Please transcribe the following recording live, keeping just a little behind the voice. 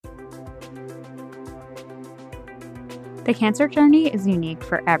The cancer journey is unique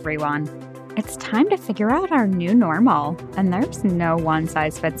for everyone. It's time to figure out our new normal, and there's no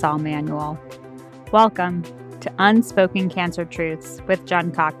one-size-fits-all manual. Welcome to Unspoken Cancer Truths with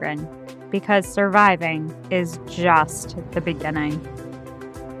Jen Cochran, because surviving is just the beginning.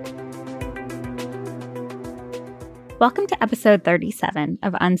 Welcome to episode 37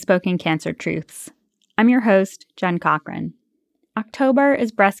 of Unspoken Cancer Truths. I'm your host, Jen Cochran. October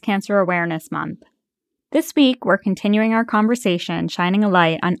is Breast Cancer Awareness Month. This week, we're continuing our conversation, shining a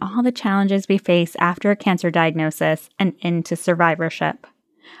light on all the challenges we face after a cancer diagnosis and into survivorship.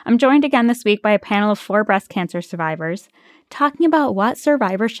 I'm joined again this week by a panel of 4 breast cancer survivors talking about what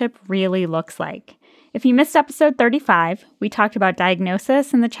survivorship really looks like. If you missed episode 35, we talked about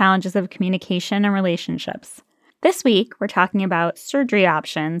diagnosis and the challenges of communication and relationships. This week, we're talking about surgery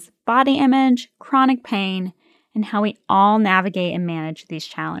options, body image, chronic pain, and how we all navigate and manage these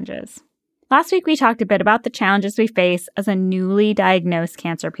challenges. Last week, we talked a bit about the challenges we face as a newly diagnosed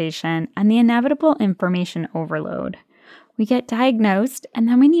cancer patient and the inevitable information overload. We get diagnosed, and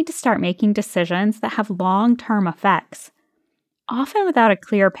then we need to start making decisions that have long-term effects, often without a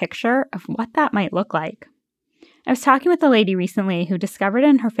clear picture of what that might look like. I was talking with a lady recently who discovered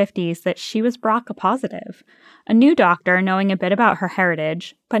in her 50s that she was BRCA positive. A new doctor, knowing a bit about her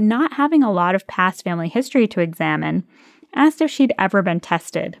heritage, but not having a lot of past family history to examine, asked if she'd ever been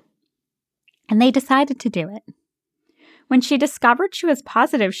tested. And they decided to do it. When she discovered she was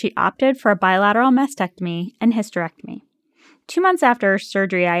positive, she opted for a bilateral mastectomy and hysterectomy. 2 months after her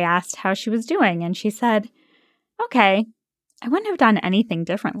surgery, I asked how she was doing, and she said, "Okay, I wouldn't have done anything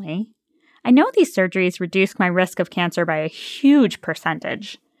differently. I know these surgeries reduced my risk of cancer by a huge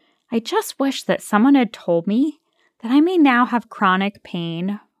percentage. I just wish that someone had told me that I may now have chronic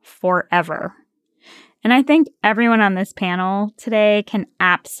pain forever." And I think everyone on this panel today can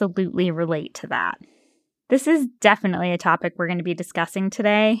absolutely relate to that. This is definitely a topic we're going to be discussing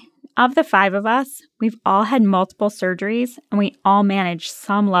today. Of the 5 of us, we've all had multiple surgeries, and we all manage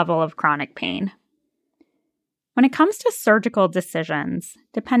some level of chronic pain. When it comes to surgical decisions,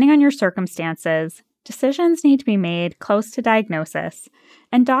 depending on your circumstances, decisions need to be made close to diagnosis,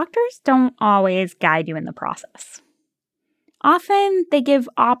 and doctors don't always guide you in the process. Often, they give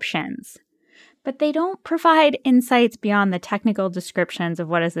options, but they don't provide insights beyond the technical descriptions of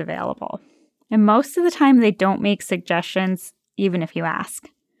what is available. And most of the time, they don't make suggestions, even if you ask.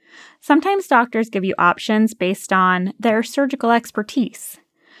 Sometimes doctors give you options based on their surgical expertise,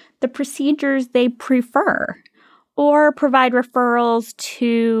 the procedures they prefer, or provide referrals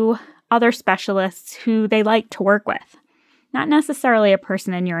to other specialists who they like to work with, not necessarily a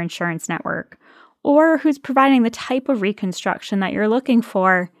person in your insurance network, or who's providing the type of reconstruction that you're looking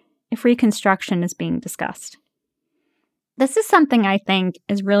for if reconstruction is being discussed. This is something I think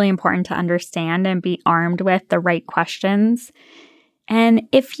is really important to understand and be armed with the right questions. And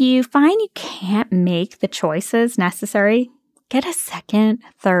if you find you can't make the choices necessary, get a second,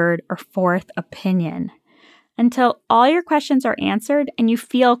 third, or fourth opinion until all your questions are answered and you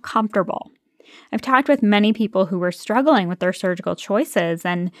feel comfortable. I've talked with many people who were struggling with their surgical choices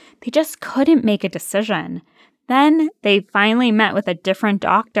and they just couldn't make a decision. Then they finally met with a different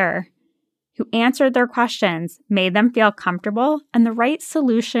doctor who answered their questions, made them feel comfortable, and the right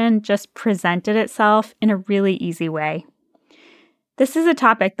solution just presented itself in a really easy way. This is a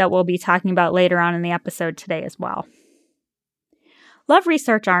topic that we'll be talking about later on in the episode today as well.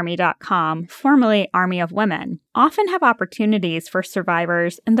 LoveResearchArmy.com, formerly Army of Women, often have opportunities for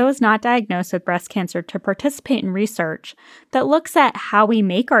survivors and those not diagnosed with breast cancer to participate in research that looks at how we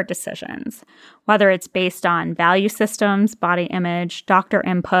make our decisions, whether it's based on value systems, body image, doctor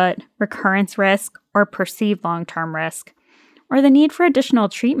input, recurrence risk, or perceived long-term risk, or the need for additional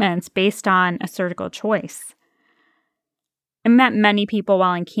treatments based on a surgical choice. I met many people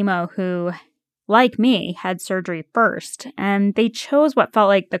while in chemo who, like me, had surgery first, and they chose what felt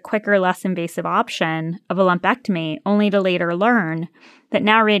like the quicker, less invasive option of a lumpectomy, only to later learn that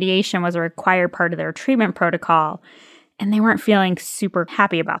now radiation was a required part of their treatment protocol, and they weren't feeling super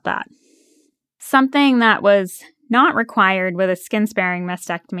happy about that. Something that was not required with a skin-sparing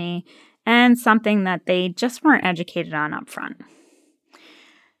mastectomy, and something that they just weren't educated on up front.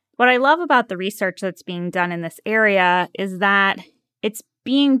 What I love about the research that's being done in this area is that it's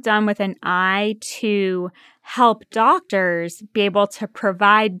being done with an eye to help doctors be able to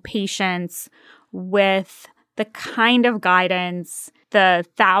provide patients with the kind of guidance the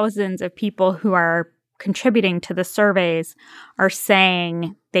thousands of people who are contributing to the surveys are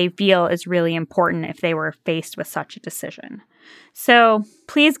saying they feel is really important if they were faced with such a decision. So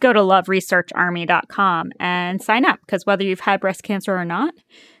please go to loveresearcharmy.com and sign up, because whether you've had breast cancer or not,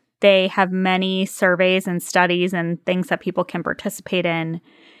 They have many surveys and studies and things that people can participate in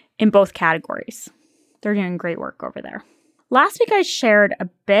both categories. They're doing great work over there. Last week, I shared a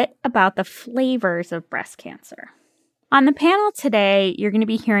bit about the flavors of breast cancer. On the panel today, you're going to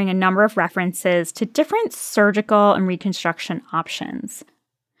be hearing a number of references to different surgical and reconstruction options,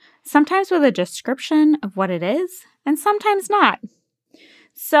 sometimes with a description of what it is, and sometimes not.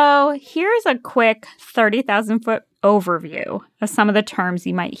 So here's a quick 30,000-foot overview of some of the terms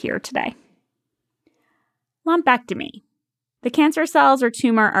you might hear today. Lumpectomy. The cancer cells or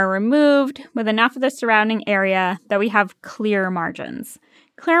tumor are removed with enough of the surrounding area that we have clear margins.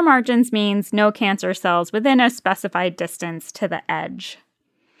 Clear margins means no cancer cells within a specified distance to the edge.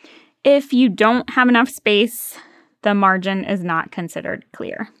 If you don't have enough space, the margin is not considered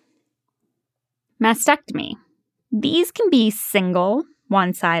clear. Mastectomy. These can be single,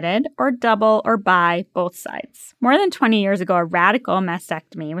 one-sided, or double or bi, both sides. More than 20 years ago, a radical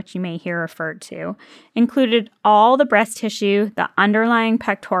mastectomy, which you may hear referred to, included all the breast tissue, the underlying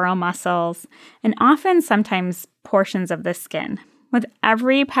pectoral muscles, and often sometimes portions of the skin. With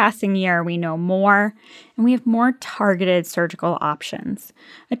every passing year, we know more, and we have more targeted surgical options.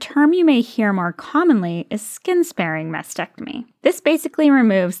 A term you may hear more commonly is skin-sparing mastectomy. This basically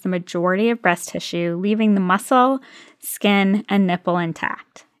removes the majority of breast tissue, leaving the muscle, skin, and nipple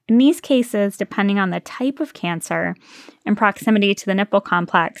intact. In these cases, depending on the type of cancer and proximity to the nipple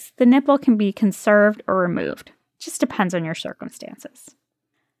complex, the nipple can be conserved or removed. It just depends on your circumstances.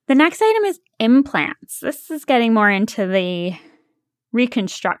 The next item is implants. This is getting more into the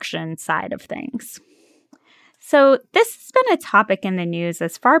reconstruction side of things. So this has been a topic in the news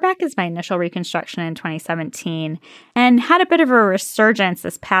as far back as my initial reconstruction in 2017 and had a bit of a resurgence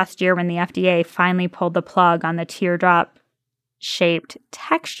this past year when the FDA finally pulled the plug on the teardrop-shaped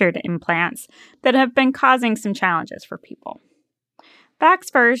textured implants that have been causing some challenges for people. Facts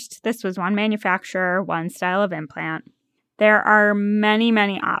first, this was one manufacturer, one style of implant. There are many,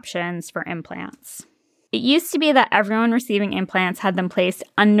 many options for implants. It used to be that everyone receiving implants had them placed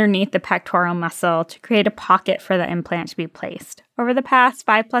underneath the pectoral muscle to create a pocket for the implant to be placed. Over the past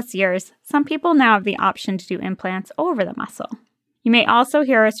 5+ years, some people now have the option to do implants over the muscle. You may also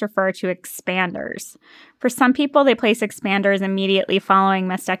hear us refer to expanders. For some people, they place expanders immediately following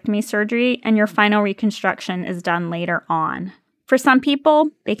mastectomy surgery, and your final reconstruction is done later on. For some people,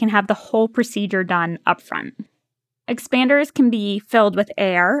 they can have the whole procedure done upfront. Expanders can be filled with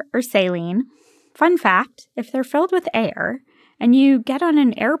air or saline. Fun fact, if they're filled with air and you get on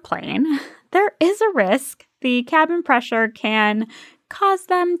an airplane, there is a risk the cabin pressure can cause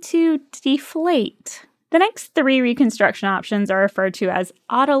them to deflate. The next 3 reconstruction options are referred to as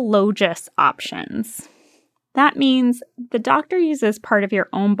autologous options. That means the doctor uses part of your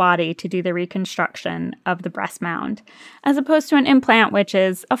own body to do the reconstruction of the breast mound, as opposed to an implant, which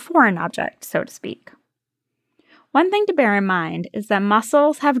is a foreign object, so to speak. One thing to bear in mind is that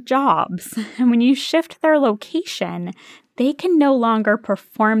muscles have jobs, and when you shift their location, they can no longer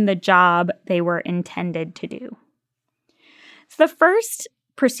perform the job they were intended to do. So the first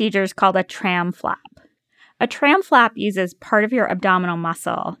procedure is called a tram flap. A tram flap uses part of your abdominal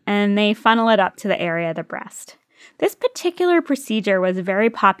muscle, and they funnel it up to the area of the breast. This particular procedure was very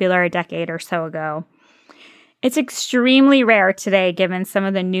popular a decade or so ago. It's extremely rare today given some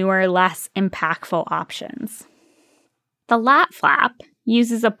of the newer, less impactful options. The lat flap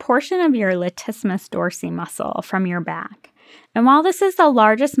uses a portion of your latissimus dorsi muscle from your back. And while this is the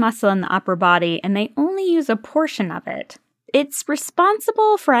largest muscle in the upper body and they only use a portion of it, it's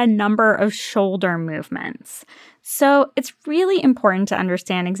responsible for a number of shoulder movements. So it's really important to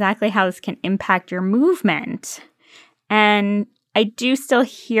understand exactly how this can impact your movement. And I do still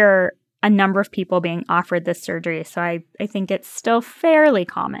hear a number of people being offered this surgery, so I think it's still fairly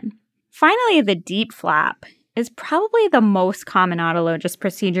common. Finally, the deep flap is probably the most common autologous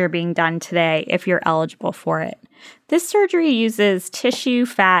procedure being done today if you're eligible for it. This surgery uses tissue,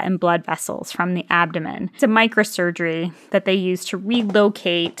 fat, and blood vessels from the abdomen. It's a microsurgery that they use to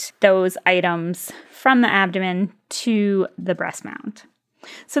relocate those items from the abdomen to the breast mound.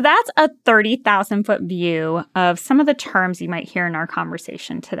 So that's a 30,000-foot view of some of the terms you might hear in our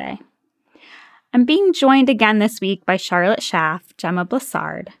conversation today. I'm being joined again this week by Charlotte Schaff, Gemma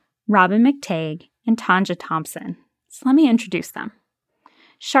Blessard, Robin McTague, and Tanja Thompson. So let me introduce them.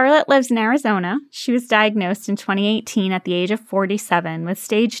 Charlotte lives in Arizona. She was diagnosed in 2018 at the age of 47 with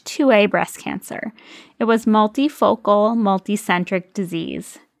stage 2A breast cancer. It was multifocal, multicentric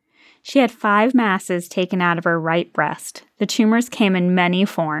disease. She had 5 masses taken out of her right breast. The tumors came in many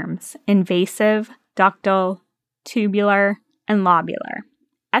forms: invasive, ductal, tubular, and lobular.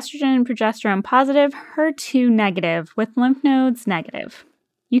 Estrogen and progesterone positive, HER2 negative, with lymph nodes negative.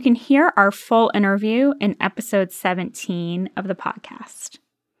 You can hear our full interview in episode 17 of the podcast.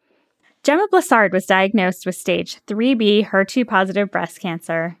 Gemma Blessard was diagnosed with stage 3B HER2-positive breast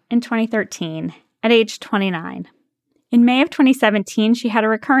cancer in 2013 at age 29. In May of 2017, she had a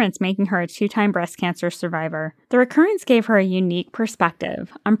recurrence, making her a 2-time breast cancer survivor. The recurrence gave her a unique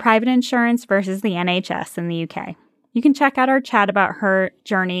perspective on private insurance versus the NHS in the UK. You can check out our chat about her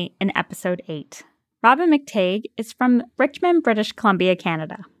journey in episode 8. Robin McTague is from Richmond, British Columbia,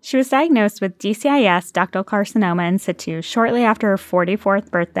 Canada. She was diagnosed with DCIS ductal carcinoma in situ shortly after her 44th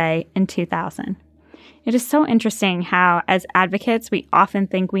birthday in 2000. It is so interesting how, as advocates, we often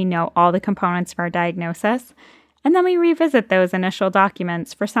think we know all the components of our diagnosis, and then we revisit those initial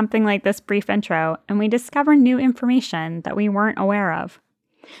documents for something like this brief intro, and we discover new information that we weren't aware of.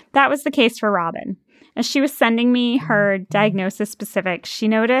 That was the case for Robin. As she was sending me her diagnosis specifics, she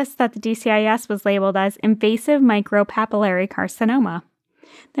noticed that the DCIS was labeled as invasive micropapillary carcinoma.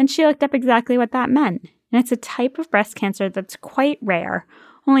 Then she looked up exactly what that meant, and it's a type of breast cancer that's quite rare.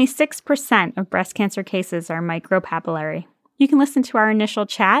 Only 6% of breast cancer cases are micropapillary. You can listen to our initial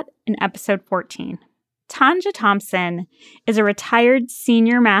chat in episode 14. Tanja Thompson is a retired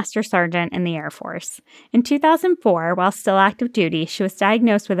senior master sergeant in the Air Force. In 2004, while still active duty, she was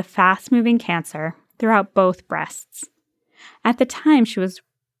diagnosed with a fast-moving cancer throughout both breasts. At the time, she was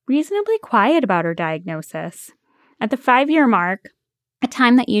reasonably quiet about her diagnosis. At the 5-year mark, a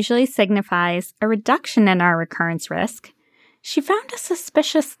time that usually signifies a reduction in our recurrence risk, she found a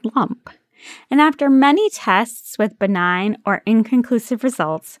suspicious lump. And after many tests with benign or inconclusive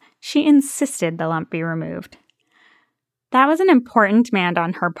results, she insisted the lump be removed. That was an important demand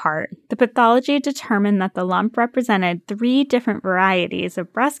on her part. The pathology determined that the lump represented 3 different varieties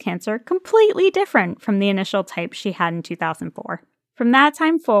of breast cancer, completely different from the initial type she had in 2004. From that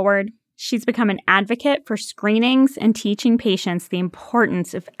time forward, she's become an advocate for screenings and teaching patients the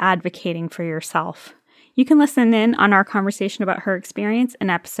importance of advocating for yourself. You can listen in on our conversation about her experience in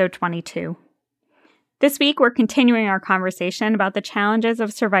episode 22. This week, we're continuing our conversation about the challenges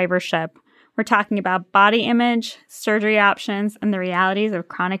of survivorship. We're talking about body image, surgery options, and the realities of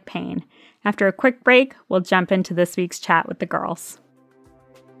chronic pain. After a quick break, we'll jump into this week's chat with the girls.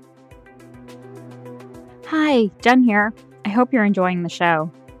 Hi, Jen here. I hope you're enjoying the show.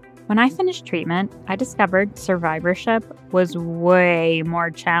 When I finished treatment, I discovered survivorship was way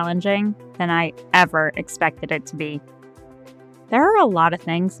more challenging than I ever expected it to be. There are a lot of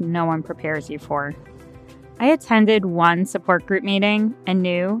things no one prepares you for. I attended one support group meeting and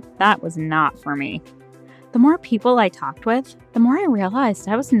knew that was not for me. The more people I talked with, the more I realized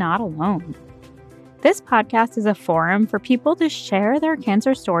I was not alone. This podcast is a forum for people to share their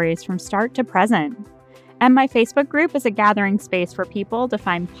cancer stories from start to present. And my Facebook group is a gathering space for people to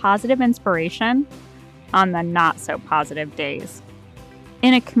find positive inspiration on the not-so-positive days.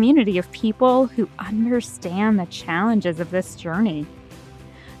 In a community of people who understand the challenges of this journey.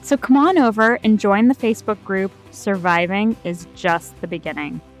 So come on over and join the Facebook group, Surviving is Just the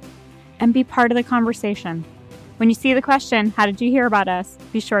Beginning, and be part of the conversation. When you see the question, how did you hear about us?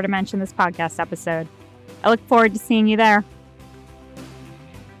 Be sure to mention this podcast episode. I look forward to seeing you there.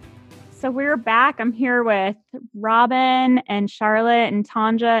 So we're back. I'm here with Robin and Charlotte and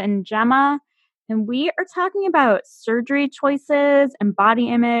Tanja and Gemma. And we are talking about surgery choices and body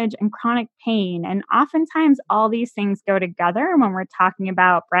image and chronic pain. And oftentimes all these things go together when we're talking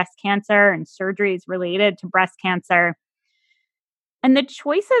about breast cancer and surgeries related to breast cancer. And the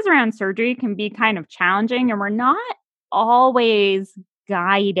choices around surgery can be kind of challenging, and we're not always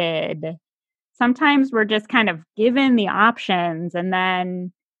guided. Sometimes we're just kind of given the options and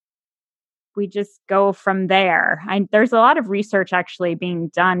then we just go from there. There's a lot of research actually being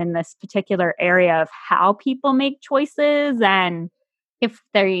done in this particular area of how people make choices and if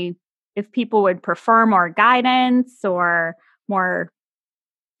people would prefer more guidance or more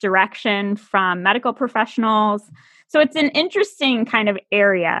direction from medical professionals. So it's an interesting kind of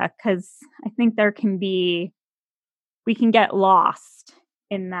area because I think we can get lost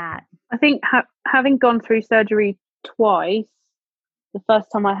in that. I think having gone through surgery twice, the first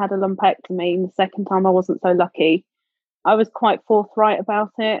time I had a lumpectomy and the second time I wasn't so lucky, I was quite forthright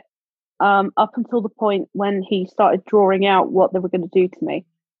about it up until the point when he started drawing out what they were going to do to me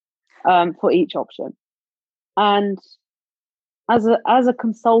for each option. And as a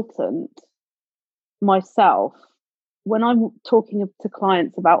consultant myself, when I'm talking to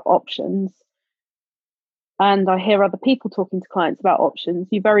clients about options and I hear other people talking to clients about options,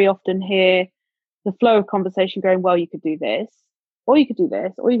 you very often hear the flow of conversation going, well, you could do this, or you could do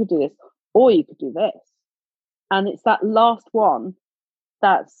this, or you could do this, or you could do this. And it's that last one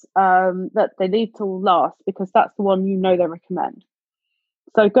that they leave till last because that's the one they recommend.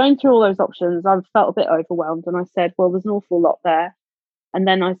 So going through all those options, I felt a bit overwhelmed, and I said, well, there's an awful lot there. And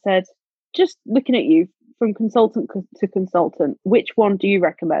then I said, just looking at you from consultant to consultant, which one do you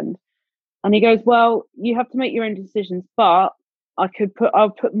recommend? And he goes, well, you have to make your own decisions, but I'll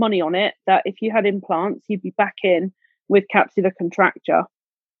put money on it that if you had implants, you'd be back in with capsular contracture.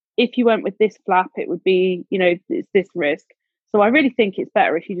 If you went with this flap, it would be, it's this risk. So I really think it's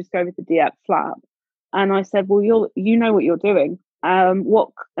better if you just go with the DX flap. And I said, well, you know what you're doing.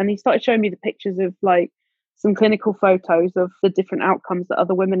 And he started showing me the pictures of like some clinical photos of the different outcomes that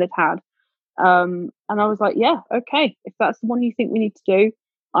other women had. And I was like, yeah, okay, if that's the one you think we need to do,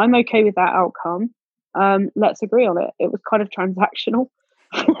 I'm okay with that outcome. Let's agree on it. It was kind of transactional.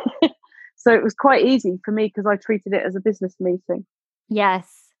 So it was quite easy for me because I treated it as a business meeting. Yes,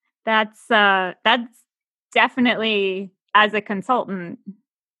 that's definitely, as a consultant,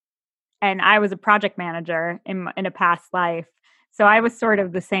 and I was a project manager in a past life. So I was sort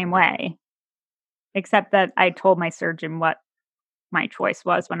of the same way, except that I told my surgeon what my choice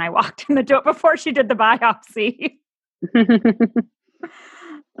was when I walked in the door before she did the biopsy.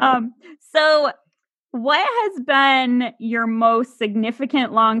 So what has been your most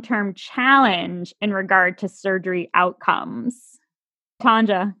significant long-term challenge in regard to surgery outcomes?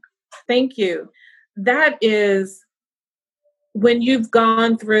 Tanja. Thank you. That is when you've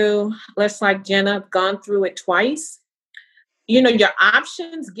gone through, let's like Jenna, gone through it twice, your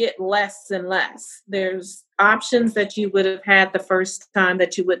options get less and less. There's options that you would have had the first time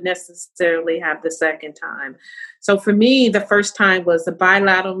that you wouldn't necessarily have the second time. So for me, the first time was a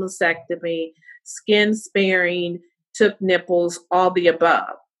bilateral mastectomy, skin sparing, took nipples, all the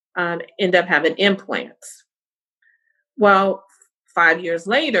above, end up having implants. Well, 5 years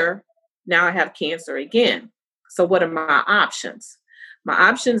later, now I have cancer again. So what are my options? My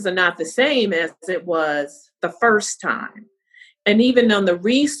options are not the same as it was the first time. And even on the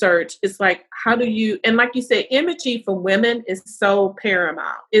research, it's like, how do you, and like you said, imaging for women is so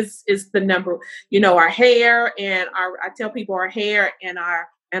paramount. It's the number, our hair and I tell people our hair and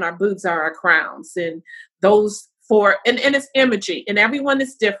our boobs are our crowns. And those and it's imaging, and everyone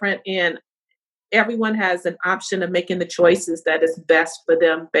is different, and everyone has an option of making the choices that is best for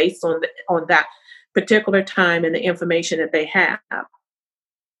them based on that particular time and the information that they have.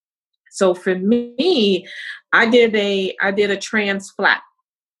 So for me, I did a trans flap,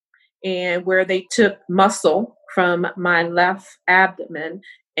 and where they took muscle from my left abdomen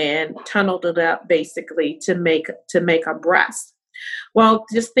and tunneled it up basically to make a breast. Well,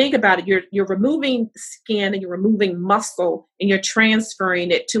 just think about it. You're removing skin and you're removing muscle and you're transferring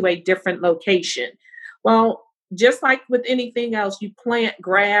it to a different location. Well, just like with anything else, you plant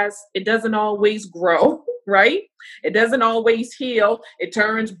grass, it doesn't always grow, right? It doesn't always heal. It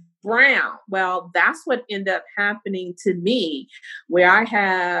turns brown. Well, that's what ended up happening to me, where I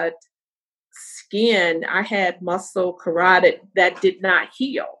had skin, I had muscle carotid that did not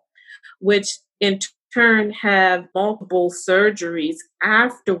heal, which in turn have multiple surgeries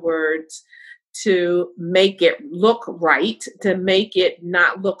afterwards to make it look right, to make it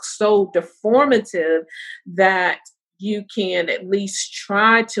not look so deformative that you can at least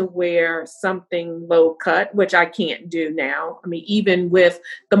try to wear something low cut, which I can't do now. I mean, even with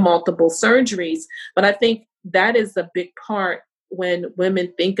the multiple surgeries. But I think that is a big part when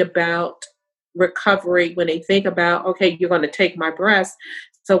women think about recovery, when they think about, okay, you're going to take my breast.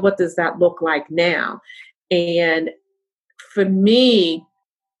 So what does that look like now? And for me,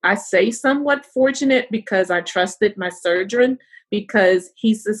 I say somewhat fortunate because I trusted my surgeon, because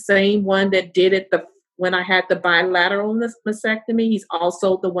he's the same one that did it when I had the bilateral mastectomy. He's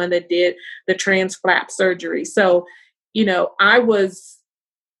also the one that did the trans flap surgery. So,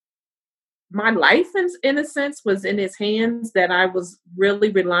 my life in a sense was in his hands, that I was really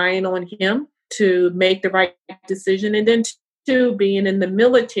relying on him to make the right decision. And then too, being in the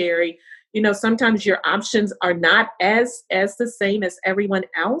military, sometimes your options are not as the same as everyone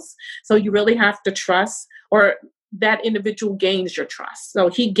else. So you really have to trust, or that individual gains your trust. So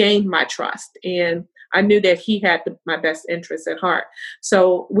he gained my trust, and I knew that he had my best interests at heart.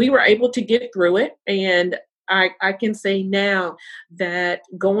 So we were able to get through it. And I can say now that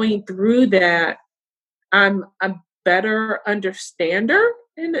going through that, I'm a better understander,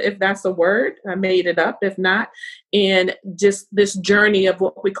 and if that's a word, I made it up, if not, and just this journey of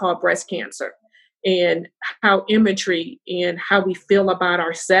what we call breast cancer, and how imagery and how we feel about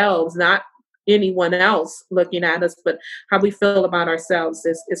ourselves, not anyone else looking at us, but how we feel about ourselves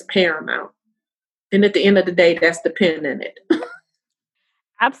is paramount. And at the end of the day, that's the pin in it.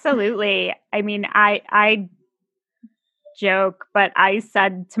 Absolutely. I mean, I joke, but I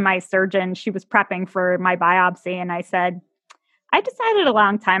said to my surgeon, she was prepping for my biopsy, and I said, I decided a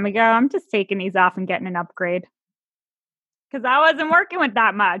long time ago, I'm just taking these off and getting an upgrade. Because I wasn't working with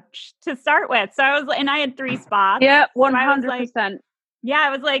that much to start with. So and I had 3 spots. Yeah, 100%. I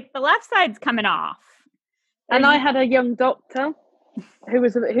was like, the left side's coming off. And I had a young doctor who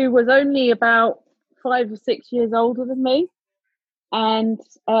was only about 5 or 6 years older than me. And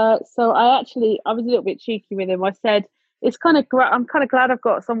so I was a little bit cheeky with him. I said, I'm kind of glad I've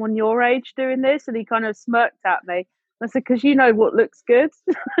got someone your age doing this. And he kind of smirked at me. I said, because you know what looks good.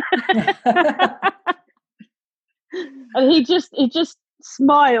 And he just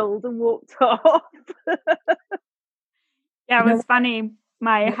smiled and walked off. Yeah, it was funny.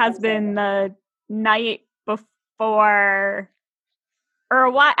 My husband, the night before,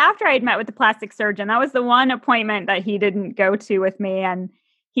 or after I had met with the plastic surgeon, that was the one appointment that he didn't go to with me. And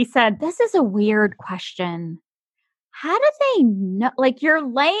he said, "This is a weird question. How do they know? Like, you're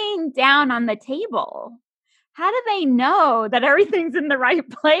laying down on the table. How do they know that everything's in the right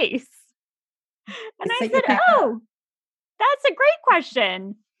place?" And I said, "Oh, that's a great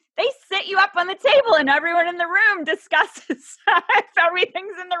question. They sit you up on the table and everyone in the room discusses if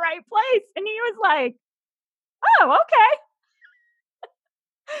everything's in the right place." And he was like, "Oh, okay."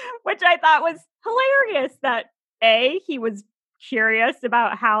 Which I thought was hilarious that A, he was curious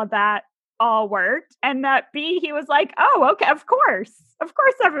about how that all worked, and that B, he was like, "Oh, okay, of course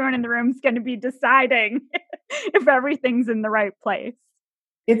everyone in the room is going to be deciding if everything's in the right place."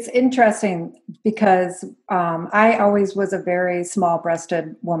 It's interesting because I always was a very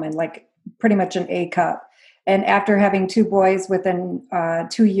small-breasted woman, like pretty much an A cup. And after having 2 boys within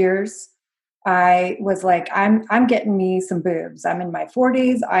 2 years, I was like, I'm getting me some boobs. I'm in my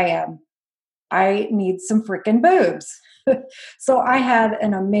 40s. I need some freaking boobs. So I had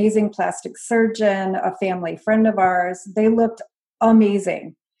an amazing plastic surgeon, a family friend of ours. They looked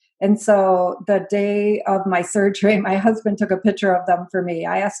amazing. And so the day of my surgery, my husband took a picture of them for me.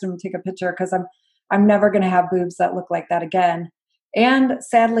 I asked him to take a picture because I'm never going to have boobs that look like that again. And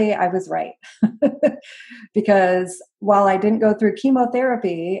sadly, I was right. Because while I didn't go through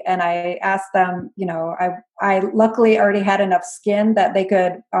chemotherapy, and I asked them, I luckily already had enough skin that they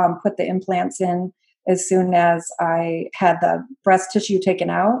could put the implants in as soon as I had the breast tissue taken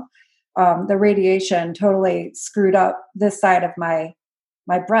out. The radiation totally screwed up this side of my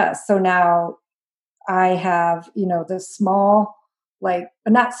breast. So now I have, this small, like,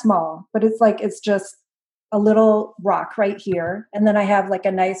 not small, but it's just a little rock right here. And then I have like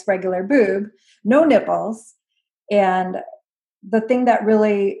a nice regular boob, no nipples. And the thing that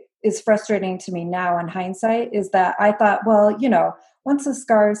really is frustrating to me now in hindsight is that I thought, well, once the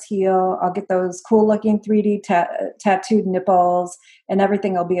scars heal, I'll get those cool looking 3D tattooed nipples and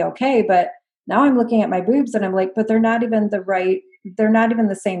everything will be okay. But now I'm looking at my boobs and I'm like, but they're not even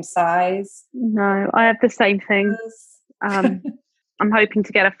the same size. No, I have the same thing. I'm hoping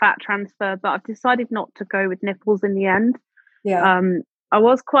to get a fat transfer, but I've decided not to go with nipples in the end. Yeah.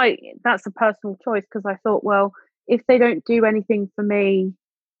 That's a personal choice because I thought, well, if they don't do anything for me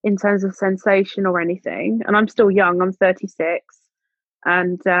in terms of sensation or anything, and I'm still young, I'm 36,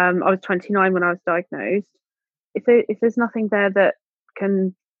 and I was 29 when I was diagnosed. If there's nothing there that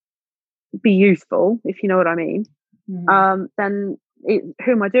can be useful, if you know what I mean, mm-hmm. Then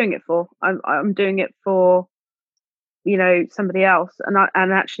who am I doing it for? I'm doing it for somebody else, and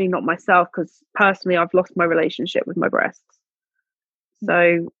actually not myself, because personally I've lost my relationship with my breasts.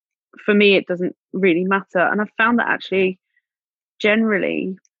 So for me it doesn't really matter, and I've found that actually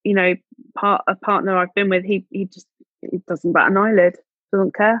generally a partner I've been with, he doesn't bat an eyelid,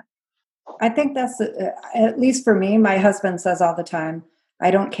 doesn't care. I think that's at least for me. My husband says all the time, I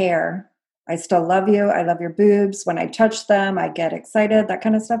don't care, I still love you, I love your boobs, when I touch them I get excited, that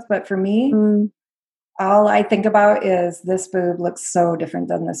kind of stuff. But for me, all I think about is this boob looks so different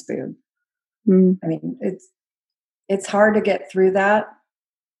than this boob. I mean, it's hard to get through that,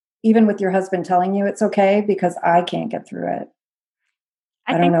 even with your husband telling you it's okay, because I can't get through it.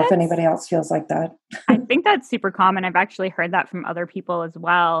 I don't know if anybody else feels like that. I think that's super common. I've actually heard that from other people as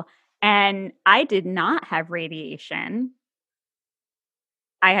well. And I did not have radiation.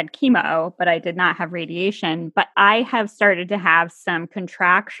 I had chemo, but I did not have radiation. But I have started to have some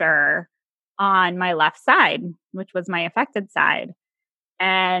contracture on my left side, which was my affected side.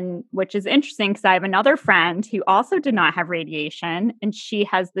 And which is interesting because I have another friend who also did not have radiation, and she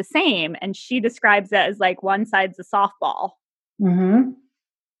has the same. And she describes it as like one side's a softball. Mm-hmm.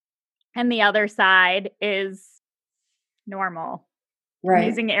 And the other side is normal. Right. I'm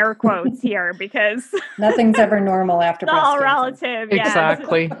using air quotes here because nothing's ever normal after breast all cancer. Relative. Yes.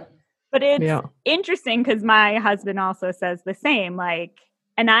 Exactly. But it's interesting because my husband also says the same. Like,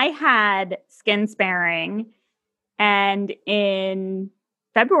 and I had skin sparing, And in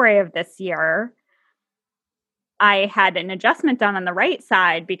February of this year, I had an adjustment done on the right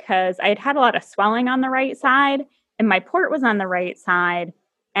side because I had a lot of swelling on the right side and my port was on the right side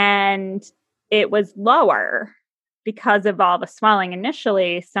and it was lower because of all the swelling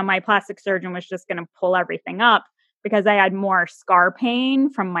initially. So my plastic surgeon was just going to pull everything up because I had more scar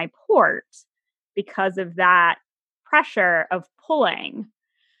pain from my port because of that pressure of pulling.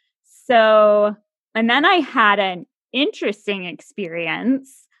 So, and then I had an interesting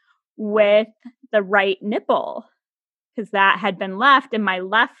experience with the right nipple because that had been left and my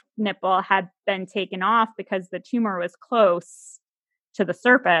left nipple had been taken off because the tumor was close to the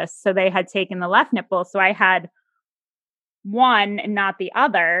surface. So they had taken the left nipple. So I had one and not the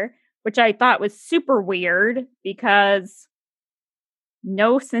other, which I thought was super weird because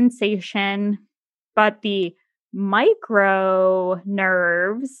no sensation, but the micro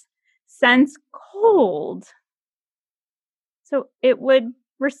nerves sense cold. So it would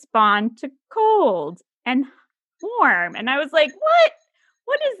respond to cold and warm. And I was like, what?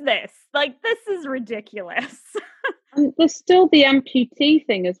 What is this? Like, this is ridiculous. And there's still the amputee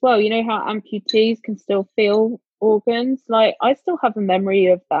thing as well. You know how amputees can still feel organs? Like, I still have a memory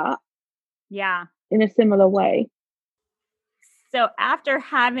of that. Yeah. In a similar way. So after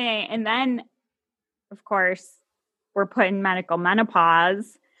having, and then, of course, we're put in medical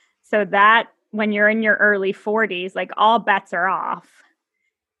menopause. So that when you're in your early 40s, like all bets are off.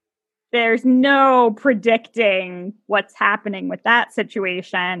 There's no predicting what's happening with that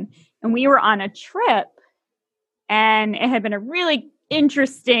situation. And we were on a trip and it had been a really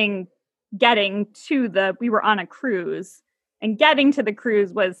interesting we were on a cruise and getting to the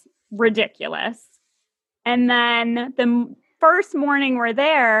cruise was ridiculous. And then the first morning we're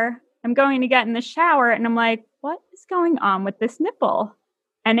there, I'm going to get in the shower and I'm like, what is going on with this nipple?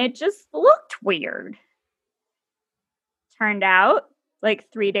 And it just looked weird. Turned out,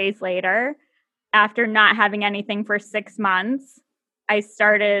 like 3 days later, after not having anything for 6 months, I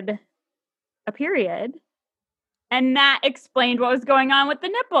started a period. And that explained what was going on with the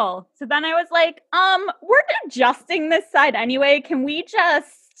nipple. So then I was like, we're adjusting this side anyway. Can we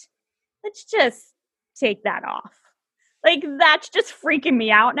let's just take that off. Like, that's just freaking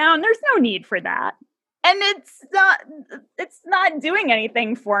me out now. And there's no need for that. And it's not doing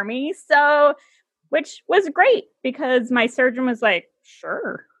anything for me. So, which was great because my surgeon was like,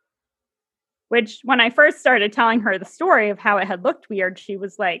 sure. Which when I first started telling her the story of how it had looked weird, she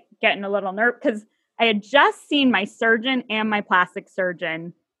was like getting a little nervous because I had just seen my surgeon and my plastic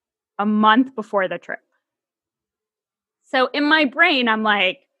surgeon a month before the trip. So in my brain, I'm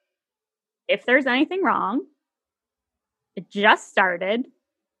like, if there's anything wrong, it just started,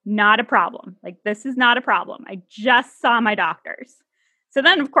 not a problem. Like, this is not a problem. I just saw my doctors. So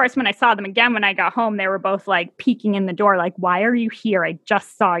then, of course, when I saw them again, when I got home, they were both like peeking in the door, like, why are you here? I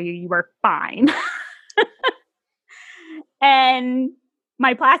just saw you. You were fine. And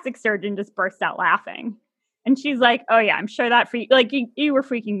my plastic surgeon just burst out laughing. And she's like, oh yeah, I'm sure that you were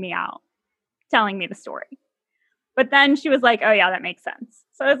freaking me out telling me the story. But then she was like, oh yeah, that makes sense.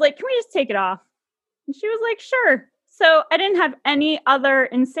 So I was like, can we just take it off? And she was like, sure. So I didn't have any other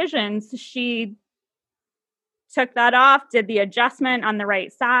incisions. She took that off, did the adjustment on the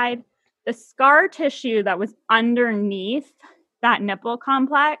right side. The scar tissue that was underneath that nipple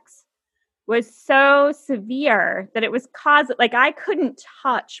complex was so severe that it was I couldn't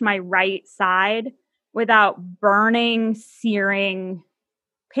touch my right side without burning, searing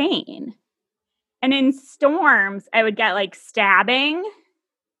pain. And in storms, I would get like stabbing.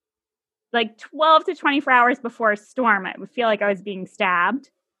 Like 12 to 24 hours before a storm, I would feel like I was being stabbed.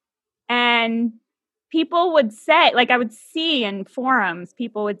 And people would say, like I would see in forums,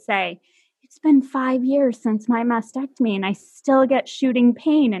 people would say, it's been 5 years since my mastectomy and I still get shooting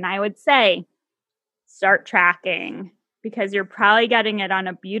pain. And I would say, start tracking because you're probably getting it on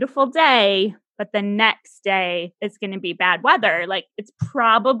a beautiful day, but the next day it's going to be bad weather. Like, it's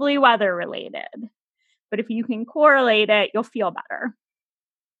probably weather related. But if you can correlate it, you'll feel better.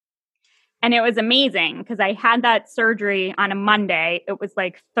 And it was amazing because I had that surgery on a Monday. It was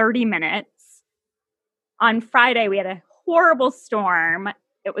like 30 minutes. On Friday, we had a horrible storm.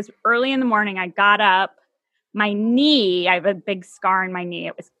 It was early in the morning. I got up. My knee, I have a big scar in my knee.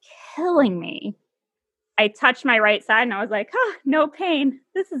 It was killing me. I touched my right side and I was like, no pain.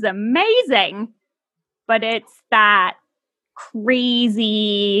 This is amazing. But it's that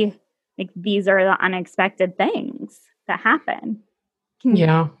crazy, like, these are the unexpected things that happen.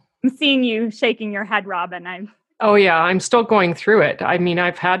 I'm seeing you shaking your head, Robin. Oh, yeah. I'm still going through it. I mean,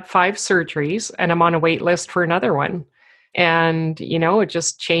 I've had 5 surgeries and I'm on a wait list for another one. And, it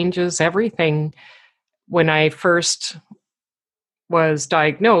just changes everything. when I first was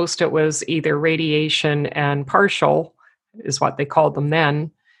diagnosed, it was either radiation and partial, is what they called them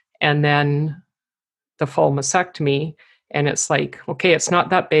then, and then the full mastectomy. And it's like, okay, it's not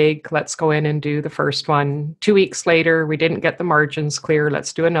that big. Let's go in and do the first one. 2 weeks later, we didn't get the margins clear.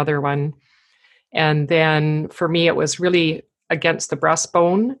 Let's do another one. And then for me, it was really against the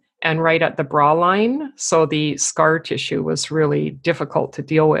breastbone and right at the bra line. So the scar tissue was really difficult to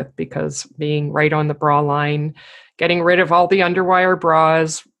deal with because being right on the bra line, getting rid of all the underwire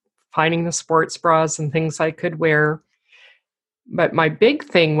bras, finding the sports bras and things I could wear. But my big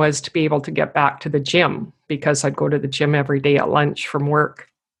thing was to be able to get back to the gym because I'd go to the gym every day at lunch from work.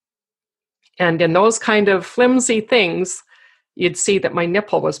 And in those kind of flimsy things, you'd see that my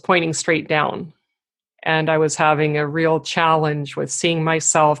nipple was pointing straight down. And I was having a real challenge with seeing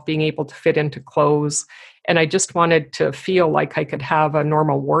myself being able to fit into clothes. And I just wanted to feel like I could have a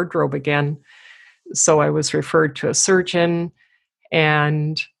normal wardrobe again. So I was referred to a surgeon,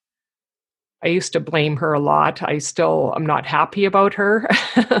 and I used to blame her a lot. I'm not happy about her.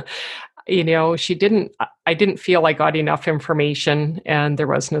 I didn't feel I got enough information, and there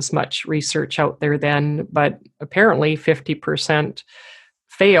wasn't as much research out there then, but apparently 50%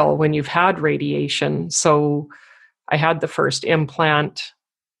 fail when you've had radiation. So I had the first implant,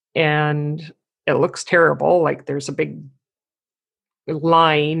 and it looks terrible. Like there's a big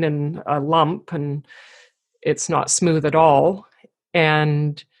line and a lump, and it's not smooth at all.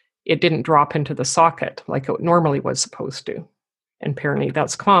 And it didn't drop into the socket like it normally was supposed to. And apparently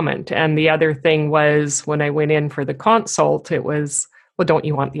that's common. And the other thing was when I went in for the consult, it was, well, don't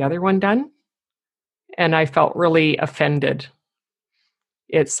you want the other one done? And I felt really offended.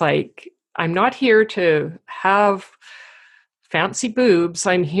 It's like, I'm not here to have fancy boobs.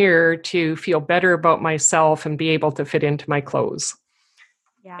 I'm here to feel better about myself and be able to fit into my clothes.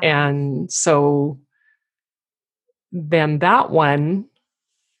 Yeah. And so then that one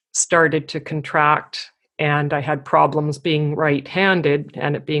started to contract, and I had problems being right-handed,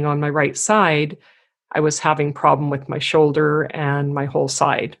 and it being on my right side, I was having problem with my shoulder and my whole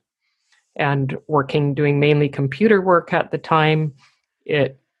side. And doing mainly computer work at the time,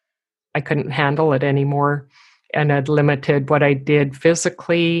 I couldn't handle it anymore, and it limited what I did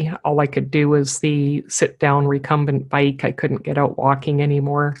physically. All I could do was the sit-down recumbent bike. I couldn't get out walking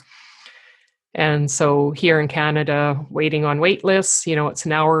anymore. And so here in Canada, waiting on wait lists, it's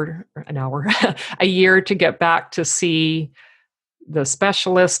a year to get back to see the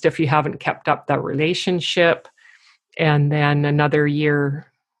specialist if you haven't kept up that relationship, and then another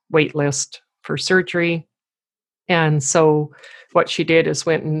year wait list for surgery. And so what she did is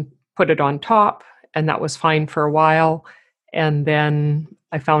went and put it on top, and that was fine for a while. And then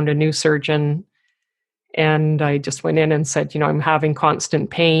I found a new surgeon, and I just went in and said, I'm having constant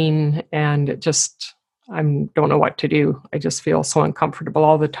pain, and I don't know what to do. I just feel so uncomfortable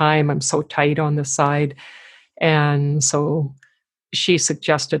all the time. I'm so tight on the side. And so she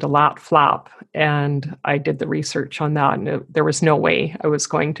suggested a lat flap, and I did the research on that, and there was no way I was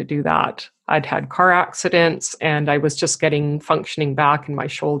going to do that. I'd had car accidents, and I was just getting functioning back in my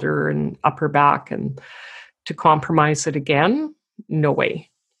shoulder and upper back, and to compromise it again, no way.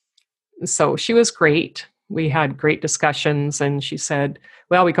 So she was great. We had great discussions, and she said,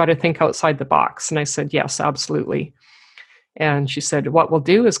 well, we got to think outside the box. And I said, yes, absolutely. And she said, what we'll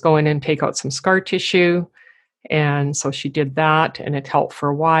do is go in and take out some scar tissue. And so she did that, and it helped for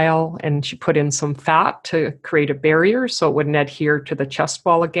a while. And she put in some fat to create a barrier so it wouldn't adhere to the chest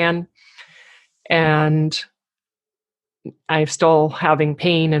wall again. And I'm still having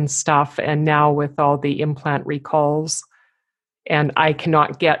pain and stuff. And now with all the implant recalls, and I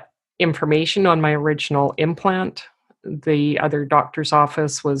cannot get information on my original implant. The other doctor's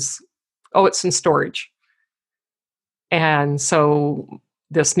office was, it's in storage. And so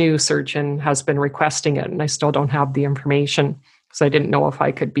this new surgeon has been requesting it, and I still don't have the information because I didn't know if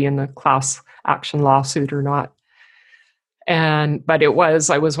I could be in the class action lawsuit or not. But I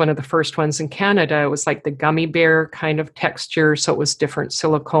was one of the first ones in Canada. It was like the gummy bear kind of texture, so it was different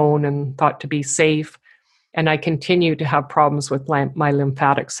silicone and thought to be safe. And I continue to have problems with my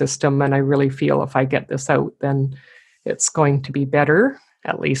lymphatic system, and I really feel if I get this out, then it's going to be better.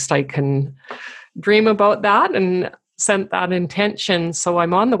 At least I can dream about that and sent that intention. So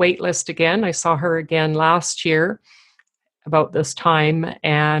I'm on the wait list again. I saw her again last year about this time,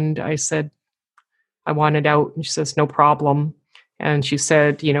 and I said, I want it out. And she says, no problem. And she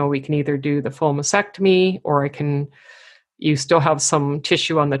said, we can either do the full mastectomy, or you still have some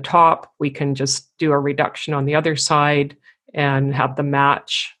tissue on the top. We can just do a reduction on the other side and have them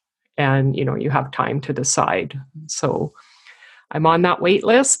match. And, you have time to decide. So I'm on that wait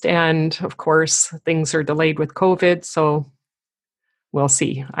list. And of course, things are delayed with COVID. So we'll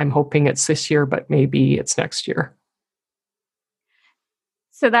see. I'm hoping it's this year, but maybe it's next year.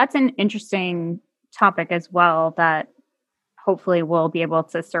 So that's an interesting topic as well that hopefully we'll be able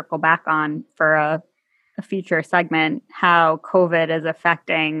to circle back on for a future segment, how COVID is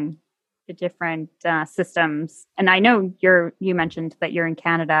affecting the different systems. And I know you mentioned that you're in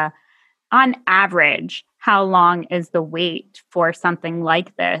Canada. On average, how long is the wait for something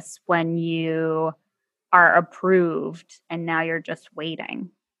like this when you are approved and now you're just waiting?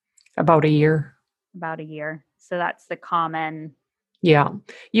 About a year. About a year. So that's the common. Yeah.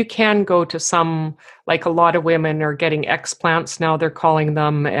 You can go to some, like a lot of women are getting explants now, they're calling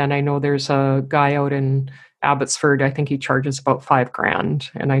them. And I know there's a guy out in Abbotsford, I think he charges about $5,000.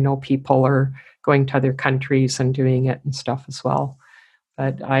 And I know people are going to other countries and doing it and stuff as well.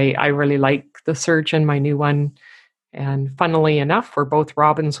 But I really like the surgeon, my new one. And funnily enough, we're both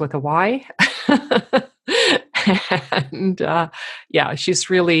Robins with a Y. And yeah, she's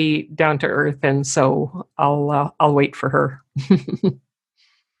really down to earth. And so I'll wait for her.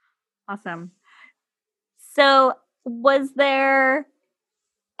 Awesome. So was there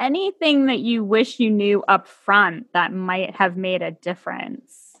anything that you wish you knew up front that might have made a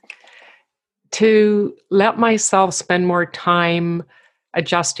difference? To let myself spend more time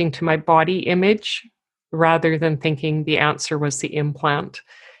adjusting to my body image rather than thinking the answer was the implant.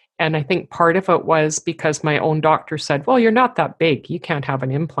 And I think part of it was because my own doctor said, well, you're not that big. You can't have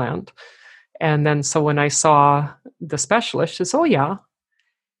an implant. And then so when I saw the specialist, she says, oh, yeah.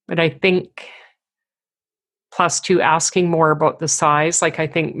 But I think plus to asking more about the size, like I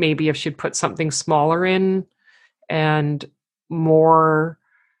think maybe if she'd put something smaller in and more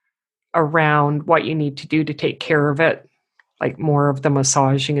around what you need to do to take care of it, like more of the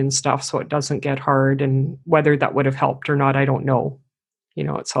massaging and stuff so it doesn't get hard, and whether that would have helped or not, I don't know.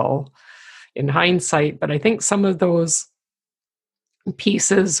 It's all in hindsight, but I think some of those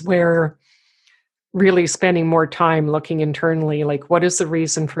pieces where really spending more time looking internally, like what is the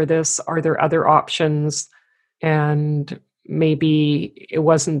reason for this? Are there other options? And maybe it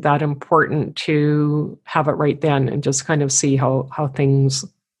wasn't that important to have it right then and just kind of see how things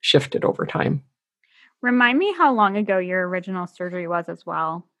shifted over time. Remind me how long ago your original surgery was as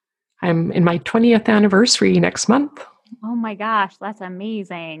well. I'm in my 20th anniversary next month. Oh my gosh, that's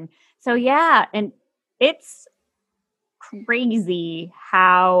amazing. So yeah, and it's crazy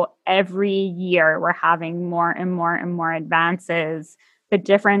how every year we're having more and more and more advances. The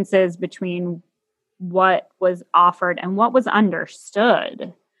differences between what was offered and what was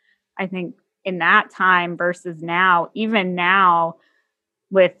understood, I think, in that time versus now. Even now,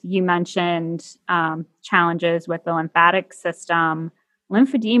 with you mentioned challenges with the lymphatic system,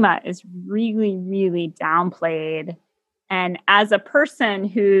 lymphedema is really, really downplayed. And as a person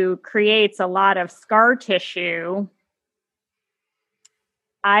who creates a lot of scar tissue,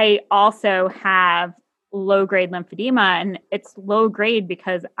 I also have low-grade lymphedema, and it's low-grade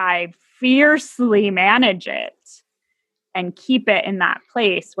because I fiercely manage it and keep it in that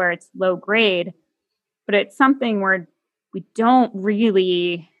place where it's low-grade. But it's something where we don't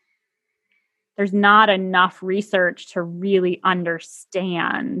really, there's not enough research to really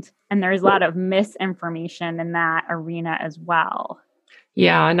understand. And there's a lot of misinformation in that arena as well.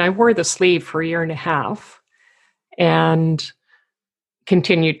 Yeah, and I wore the sleeve for a year and a half and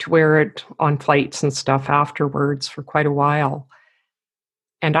continued to wear it on flights and stuff afterwards for quite a while.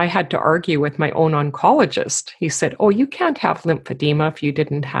 And I had to argue with my own oncologist. He said, oh, you can't have lymphedema if you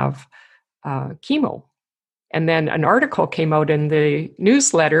didn't have chemo. And then an article came out in the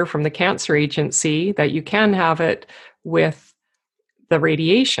newsletter from the cancer agency that you can have it with the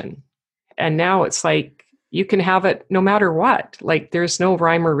radiation. And now it's like, you can have it no matter what. Like there's no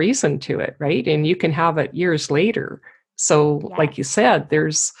rhyme or reason to it, right? And you can have it years later. So like you said,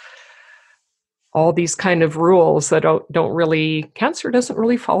 there's all these kind of rules that don't really, cancer doesn't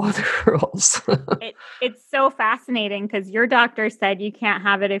really follow the rules. It's so fascinating because your doctor said you can't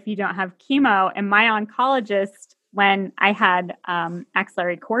have it if you don't have chemo. And my oncologist, when I had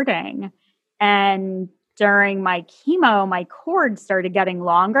axillary cording, and during my chemo, my cord started getting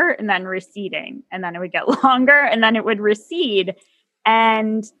longer and then receding. And then it would get longer and then it would recede.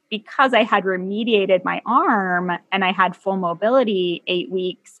 And because I had remediated my arm and I had full mobility 8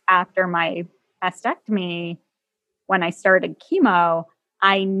 weeks after my mastectomy, when I started chemo,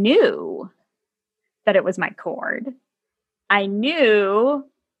 I knew that it was my cord. I knew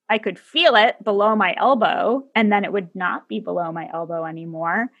I could feel it below my elbow, and then it would not be below my elbow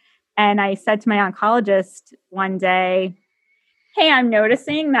anymore. And I said to my oncologist one day, hey, I'm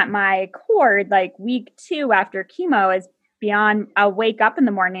noticing that my cord, like week 2 after chemo, is I'll wake up in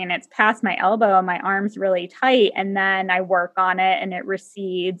the morning and it's past my elbow and my arm's really tight. And then I work on it and it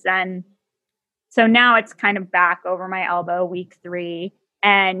recedes. And so now it's kind of back over my elbow, week 3.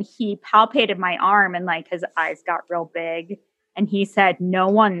 And he palpated my arm and like his eyes got real big. And he said, no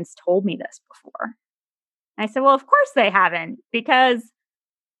one's told me this before. And I said, well, of course they haven't, because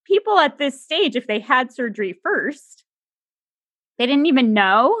people at this stage, if they had surgery first, they didn't even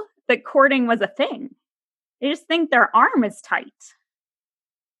know that cording was a thing. They just think their arm is tight.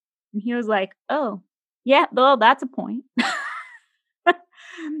 And he was like, oh, yeah, well, that's a point.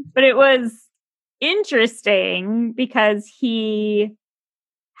 But it was interesting because he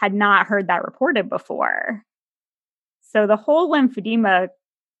had not heard that reported before. So the whole lymphedema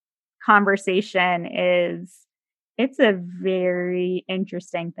conversation it's a very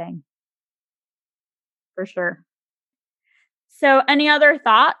interesting thing. For sure. So any other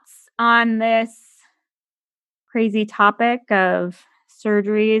thoughts on this crazy topic of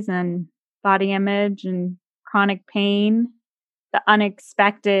surgeries and body image and chronic pain, the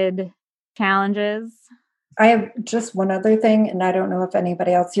unexpected challenges? I have just one other thing, and I don't know if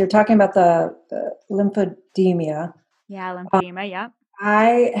anybody else, you're talking about the lymphedema. Yeah, lymphedema, yeah.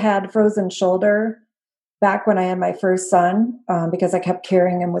 I had frozen shoulder back when I had my first son because I kept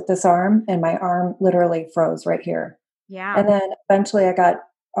carrying him with this arm, and my arm literally froze right here. Yeah. And then eventually I got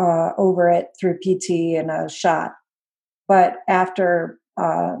over it through PT and a shot. But after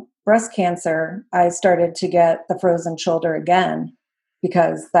breast cancer, I started to get the frozen shoulder again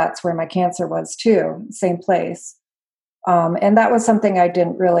because that's where my cancer was too, same place. And that was something I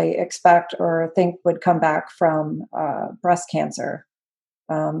didn't really expect or think would come back from breast cancer.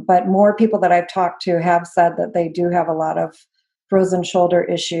 But more people that I've talked to have said that they do have a lot of frozen shoulder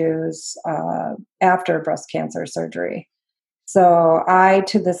issues after breast cancer surgery. So I,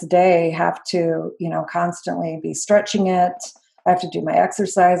 to this day, have to, constantly be stretching it. I have to do my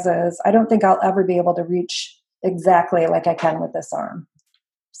exercises. I don't think I'll ever be able to reach exactly like I can with this arm.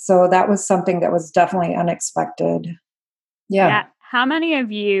 So that was something that was definitely unexpected. Yeah. How many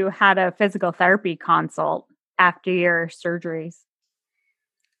of you had a physical therapy consult after your surgeries?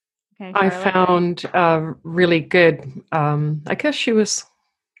 Okay, I found really good. I guess I can't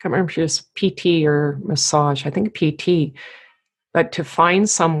remember if she was PT or massage. I think PT. But to find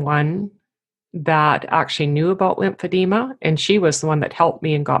someone that actually knew about lymphedema, and she was the one that helped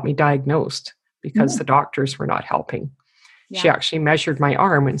me and got me diagnosed because the doctors were not helping. Yeah. She actually measured my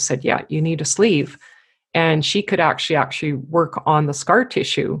arm and said, yeah, you need a sleeve. And she could actually work on the scar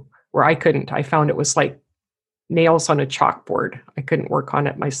tissue where I couldn't. I found it was like nails on a chalkboard. I couldn't work on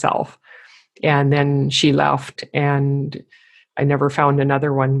it myself. And then she left and I never found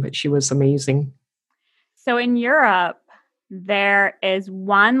another one, but she was amazing. So in Europe, there is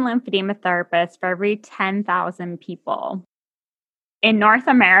one lymphedema therapist for every 10,000 people. In North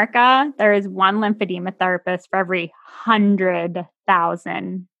America, there is one lymphedema therapist for every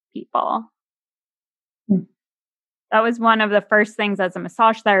 100,000 people. That was one of the first things as a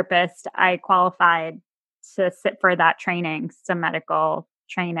massage therapist I qualified to sit for that training, some medical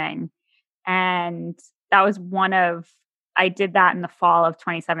training. And that was I did that in the fall of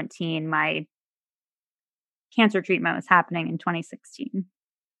 2017. My cancer treatment was happening in 2016.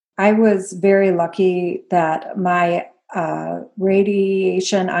 I was very lucky that my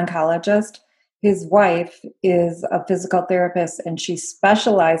radiation oncologist, his wife is a physical therapist and she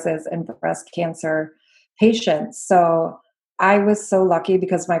specializes in breast cancer patients. So I was so lucky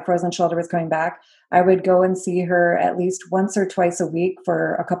because my frozen shoulder was coming back. I would go and see her at least once or twice a week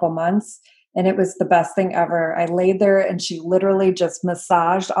for a couple months. And it was the best thing ever. I laid there and she literally just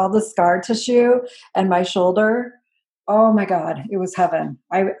massaged all the scar tissue and my shoulder. Oh my God, it was heaven.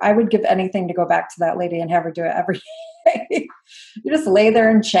 I would give anything to go back to that lady and have her do it every day. You just lay there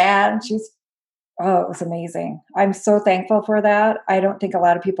and chat. And it was amazing. I'm so thankful for that. I don't think a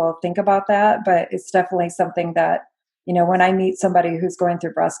lot of people think about that, but it's definitely something that, when I meet somebody who's going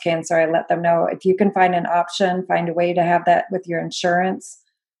through breast cancer, I let them know if you can find an option, find a way to have that with your insurance,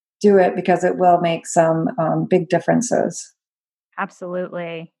 do it because it will make some big differences.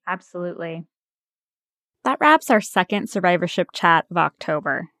 Absolutely. Absolutely. That wraps our second survivorship chat of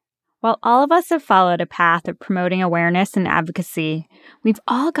October. While all of us have followed a path of promoting awareness and advocacy, we've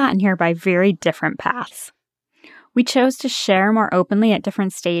all gotten here by very different paths. We chose to share more openly at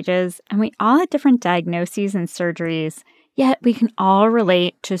different stages, and we all had different diagnoses and surgeries, yet we can all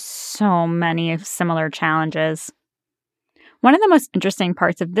relate to so many similar challenges. One of the most interesting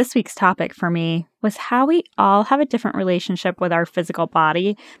parts of this week's topic for me was how we all have a different relationship with our physical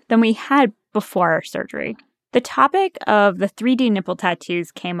body than we had before our surgery. The topic of the 3D nipple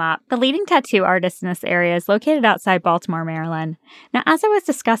tattoos came up. The leading tattoo artist in this area is located outside Baltimore, Maryland. Now, as I was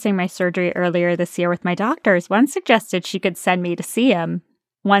discussing my surgery earlier this year with my doctors, one suggested she could send me to see him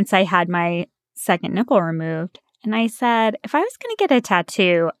once I had my second nipple removed. And I said, if I was going to get a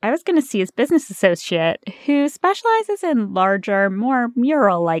tattoo, I was going to see his business associate who specializes in larger, more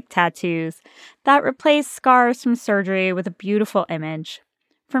mural-like tattoos that replace scars from surgery with a beautiful image.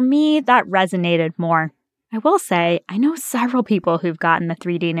 For me, that resonated more. I will say, I know several people who've gotten the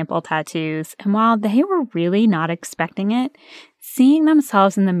 3D nipple tattoos, and while they were really not expecting it, seeing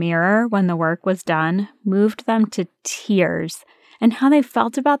themselves in the mirror when the work was done moved them to tears, and how they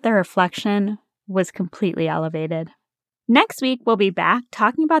felt about their reflection was completely elevated. Next week, we'll be back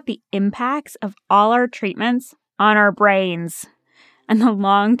talking about the impacts of all our treatments on our brains and the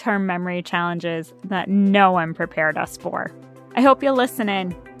long-term memory challenges that no one prepared us for. I hope you'll listen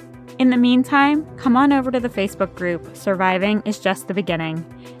in. In the meantime, come on over to the Facebook group, Surviving is Just the Beginning,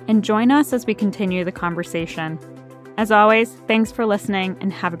 and join us as we continue the conversation. As always, thanks for listening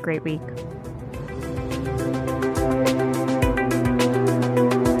and have a great week.